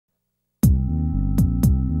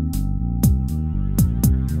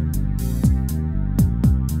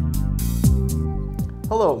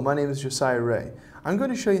Hello, my name is Josiah Rea. I'm going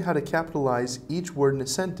to show you how to capitalize each word in a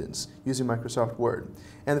sentence using Microsoft Word.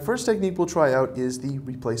 And the first technique we'll try out is the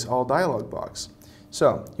Replace All dialog box.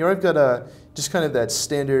 So here I've got just kind of that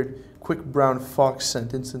standard quick brown fox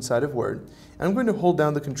sentence inside of Word. And I'm going to hold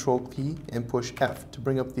down the Control key and push F to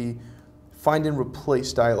bring up the Find and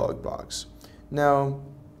Replace dialog box. Now,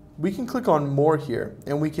 we can click on More here,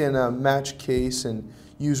 and we can match case and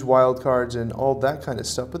use wildcards and all that kind of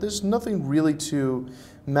stuff, but there's nothing really to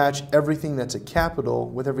match everything that's a capital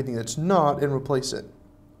with everything that's not and replace it.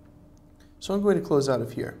 So I'm going to close out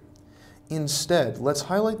of here. Instead, let's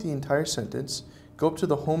highlight the entire sentence, go up to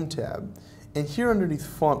the Home tab, and here underneath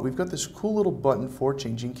Font, we've got this cool little button for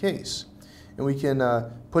changing case. And we can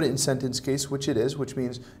put it in sentence case, which it is, which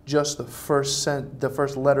means just the first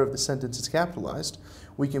letter of the sentence is capitalized.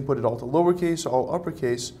 We can put it all to lowercase, all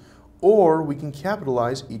uppercase, or we can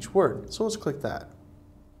capitalize each word. So let's click that.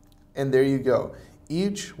 And there you go.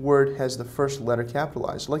 Each word has the first letter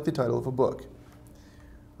capitalized, like the title of a book.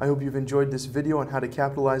 I hope you've enjoyed this video on how to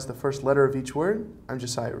capitalize the first letter of each word. I'm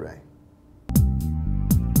Josiah Rea.